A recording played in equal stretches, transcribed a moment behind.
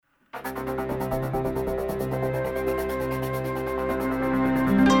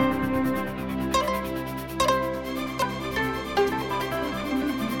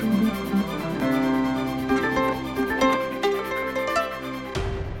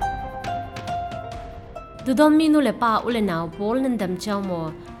ดอมมีนุเลป้าอุเลนาวโพลนันดำเจ้าโม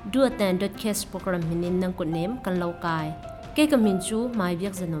ดูอัตแอนดอทเคสโปรแกรมมินินนังกุนเนมกันเล่ากายเกี่ยกับมินจูไม่เบีย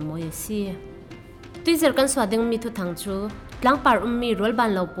กจะนโมยซีตุยเจอกันสวัสดีมีทุกทางจูหลังปาร์มีรัลบัน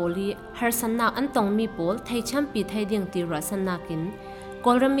เล่าโพลีฮาร์สันนักอันตองมีโพลไทยแชมปีไทยเดียงตีรัสันนักินก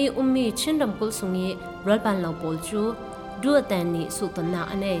อลมีมีชินดำกุลสุงีรัลบันเล่าโพลจูดูอัตแอนนี่สุตนา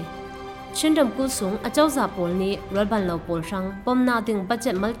อันเอชินดำกุลสุงอาเจ้าซาโพลนี้รัลบันเล่าโพลรังปมนาดึงบัจเจ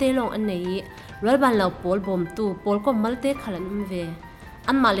มัลเตลงอันนี้รัลบันเล่าโพลบอมตูโพลก็มัลเตขลันเว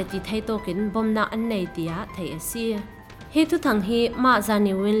อันมาเลติไทยโตกินบอมนาอันนี้ตียไทยเอซีเฮตุทังฮีมาจา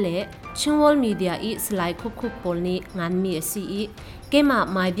นิวินเล่ชิงวอลมีเดียอีสไลคุบโพลนี้งานมีเอซีอีเกมา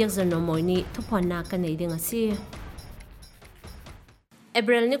ไม่เบียกจะนโมยนี้ทุกคนนักกันในเดือนซีเอเบ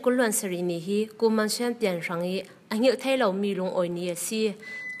รลนี่กุลวันสรีนี้ฮีกูมันเช่นเปลี่ยนรังอีอันนี้ไทยเรามีลงอยนี้เอซี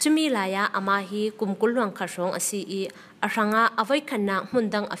จะมีหลายอามาฮีกุมกุลวังขชงอซีอีอารังอาไว้ขณะมุน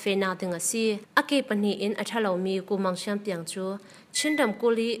ดังอเฟนาดึงอซีอาเก็บปัญหาอินอัชเรามีกุมังเชียมเปียงจูชินดำกุ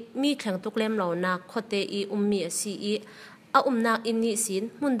ลีมีแข่งตุกเล่มเหล่านักโคเตอีมีอซีอีอานักอินนิสิน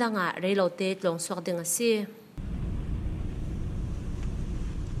มุนดังอาเรโลเตลงสวกดึงอซี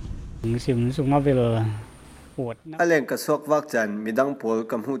สิมสุมาเวลอเลงกระสวกวักจันมีดังโพล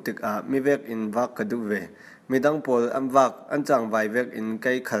กำหูติกอามีเวกอินวักกระดูเวมีดังโพลอันวักอันจังไวเวกอินไก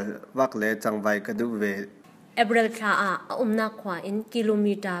ขลวักเลจังไวกระดูเวเอเบรลคาอานักขวาอินกิโลเม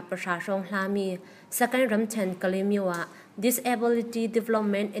ตรประชาชนลามีสักการรำเชนกเลมิวะ Disability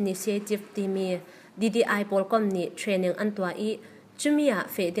Development Initiative ที่มี DDI โพลคอมนี่เทรนนิ่งอันตัวอีจุมีอา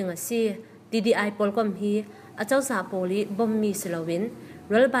เฟดิงอซี DDI โพลคอมฮีอาเจ้าสาโพลีบอมมีสลาวิน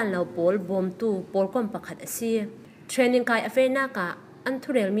รัลบันเหล่าโพลบอมตูโพลคอมประคัดอซีเทรนนิ่งกายอเฟนักอันทุ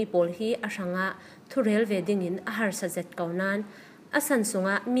เรลมีโพลฮีอาชังะทุเรลเวดิงินอาหารสัจจ์เก่านั้นอาสันสง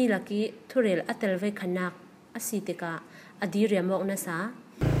ะมีลักีทุเรลอัตเลเวขนักอาศิติกาอดีเรียมอกนะสา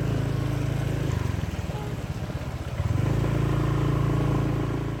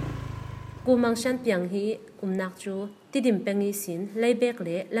กูมังชันเปียงฮีนักจูติดิมเป็งอีสินไลเบกเ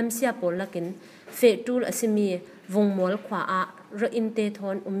ล่ลำเสียปอลลักินเฟตูลอสิมีวงมอลขวาอะรอินเตทอ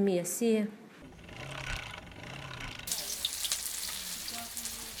นมีอซี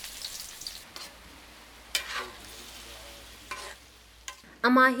อา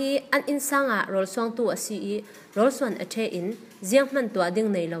มาฮีอันอินสังะรอลซองตัวซีอีรอลส่วนอเทอินเจียงมันตัวดิ่ง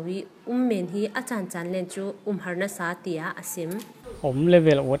ในลาวีเมนฮีอาจารย์จันเลนจูฮาร์นาซาติยาอาซิมผมเลเว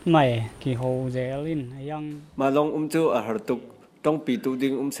ลอดใหม่กี่โฮเจลินยังมาลองจูอาหารตุกต้องปีตู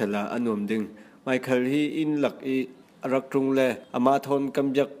ดิ่งเสลาอันนวมดิ่งไมเคิลฮีอินหลักอีรักตรงเล่อามาทนก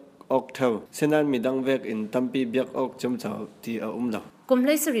ำยักออกเท่าเช่นนั้นมีดังเวกอินตัมปีเบียกออกจมเจ้าที่อาหลักกุมไล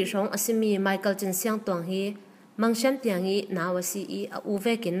สรีชงอาซิมีไมเคิลจินเซียงตวงฮีมังชันเปียงอีนาวซีอีอูเว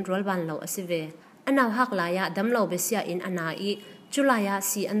กินรัลบันเหล่าอสิเวอันนาวฮักลายะดัมเหล่าเบเซียอินอนาอีจุลายะ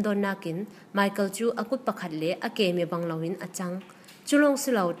ซีอันโดนนากินไมเคิลจูอากุดประคัดเล่อเกมีบังเหล่าวินอจังจุลงสิ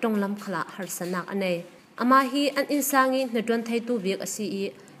เหล่าตรงลำขละฮัรสนักอันเนอามาฮีอันอินซางีนดวนไทยตูเบียกอซีอี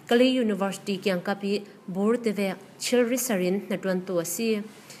กลียูนิเวอร์ซิตี้เกียงกับปีบูร์เตเวกชิลริสรินนดวนตัวซี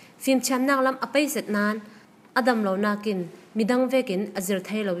ฟิล์มชันนักลำอภัยเสร็จนานอดัมเหล่านากินมีดังเวกินอจิรไ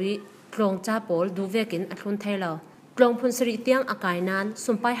ทยเหล่าวิกลองจ้าโพลดูเวกินอัทุนไทยเหล่ากลองพุนสริเตียงอากายนาน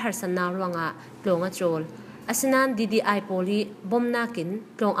สุมไปฮัรสนารวงะกลองอโจลอาสนันดีดีไอโพลีบอมนากิน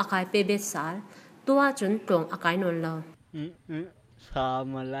กลองอากายเปเบสซาลตัวจุนกลองอากายนนเหล่าสา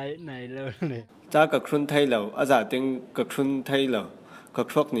มาไลไหนเลยจ้ากับครุนไทยเหล่าอาจารย์ติงกับครุนไทยเหล่ากับ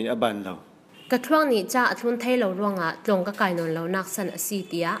ทวกนี้อบันเหล่ากระทรวงนี้จ้าอัทุนไทยเหล่ารวงะกลองกากายนนเหล่านักสันอซี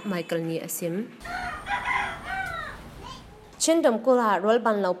เตียไมเคิลนีอซิมเช่นดำกุลารัล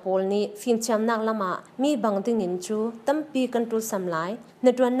บันเหล่าโพลนี้ฟิล์มจำนักละมามีบางดิ่งอินจูตั้มปีกันตุสำลายใน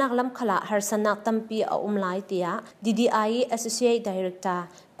ดวนนักลำขละฮาร์สนักตั้มปีเอาไลเตีย DDI Associate Director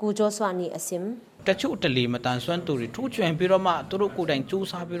กูโจสวานีอซิมแต่ชุดตลีมาตานส่วนตุริทุจริตพิรมาตุรุกูแดงจู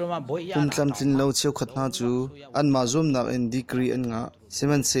ซาพิรมาบ่อยยาคุณจำจินเราเชี่ยวขัดนาจูอันมาซุ่มนักอินดีกรีอันงะเซ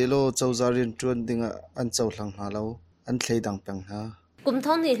มันเซโลเจ้าจารินจวนดิ่งอันเจ้าหลังหาเราอันเคยดังเปียงหากุม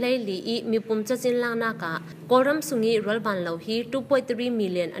ท้องนี่เลยลีอีมีปุ่มจะจินล่างนากะกอรัมสุงีรัลบันเหล่าฮี 2.3 มิ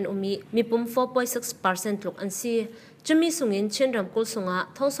ลลิยนอันมีปุ่ม 4.6% ลูกอันซีจะมีสุงินเช่นรำกุลสุงะ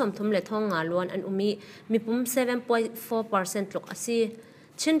ท้องสมทุมและท้องงาล้วนอันมีปุ่ม 7.4% ลูกอันซี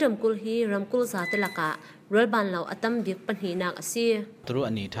เช่นรำกุลฮีรำกุลซาเตลกะรัลบันเหล่าอัตมบิกปัญหานักอันซีตุรุ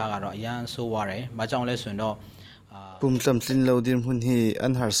อันนี้ท่าการยันสู้ว่าเลยมาจังเลยส่วนดอปุ่มจำจินเราดินหุ่นฮีอั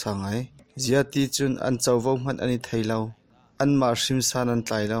นหาร์สังไอเจียตีจุนอันเจ้าว่งมันอันนี้ไทยเราอันมาชิมซานันไ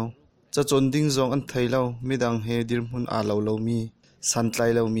ตเรา cha chon ding zong an thailo midang he dir mun a lo mi san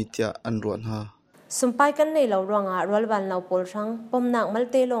tlai lo mi tia an ruan ha sumpai kan nei lo ronga rolban lo pol rang bomnak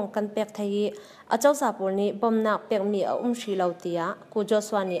malte long kan pek thai achau sa pol ni bomnak pek mi a shri lo tia ku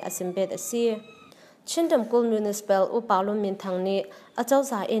joswani asimbet asi chindam kul municipal u palum min thang ni achau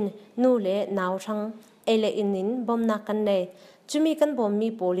sa in nu le naw rang ele inin bomnak kan nei chumi kan bom mi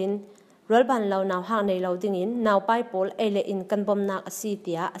polin rolban lo naw ha nei lo dingin naw pai pol ele in kan bomnak asi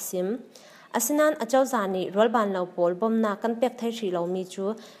tia asim asinan achau zani rolban lo pol bomna kan pek thai ri lo mi chu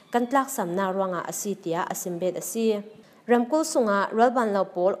kan tlak samna ronga asitia asimbet asi ramkul sunga rolban lo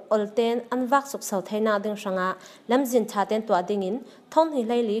pol olten anwak suk sau thaina ding sanga lamjin thaten to dingin thom hi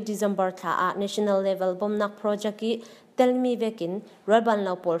leili December tha a national level bomnak project ki telmi vekin rolban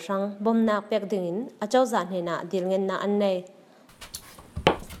lo pol sang bomnak pek dingin achau zan hena dilngen na annei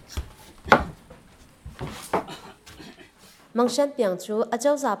mangshan piang chu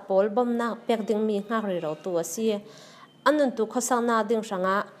achau za pol bomna pek ding mi ngak ri ro tu asi anun tu khosang na ding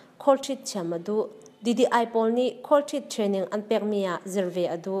sanga kholthit chamadu DDI pol ni kholthit training an pek mia zerve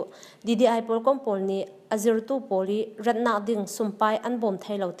adu DDI pol kom pol ni azir tu poli ratna ding sumpai an bom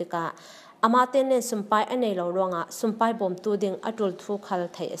thailo tika amate ne sumpai anei lo ronga sumpai bom tu ding atul thu khal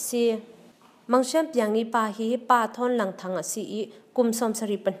thai asi mangshan piang ni pa hi pa thon lang thang asi I kum som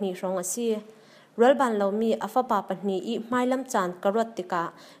sari panni rong asi rolban lo mi afa pa panni I mailam chan karot tika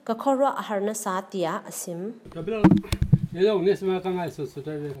ka khorwa aharna sa tia asim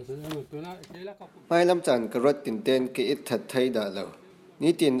mai lam chan karot tin ten ke it that thai da lo ni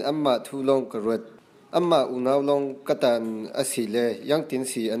tin amma thu long karot amma unaw long katan asile yang tin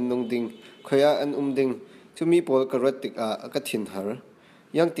si an nung ding khoya an ding chumi pol karot tik a ka thin har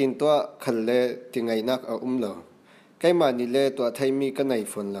yang tin to khalle tingai nak a lo kai ma ni le to thai mi ka nai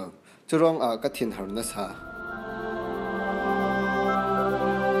phon lo churong a ka thin har na sa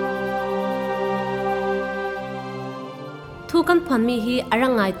thu kan phan mi hi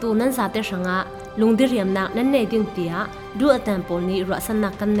arangai tu nan za te sanga lungdiriam nak nan nei ding tia du atan pol ni ra san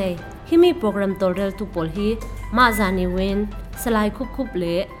nak kan nei himi program torrel tu pol hi ma zani wen salai khup khup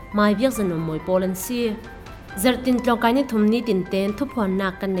le mai biak zanom moi polan si zartin tlongkai ni thumni tin ten thu phon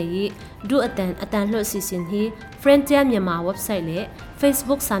nak kan nei du atan lo si sin hi friend jam yama website le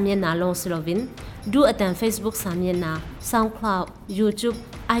Facebook samye na long slovin du atan Facebook samye na SoundCloud YouTube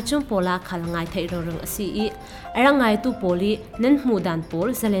iTunes pola khal ngai thai rong asi I arangai tu poli nan hmudan pol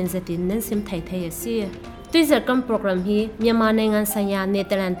zalen zatin nan sim thai thai asi Twitter kam program hi Myanmar nangan sanya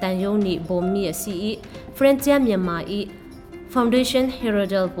Netherlands tan yong ni bom mi asi I friend jam yama I Foundation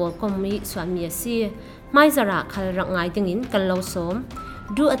Herodel Bol Komi Swami asi mai zara khal rangai dingin kan lo som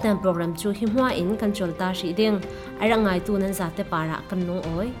du atan program chu himwa in control ta ri ding arangai tu nan za te para kan nung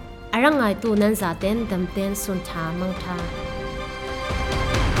oi arangai tu nan za ten dam ten sun tha mang tha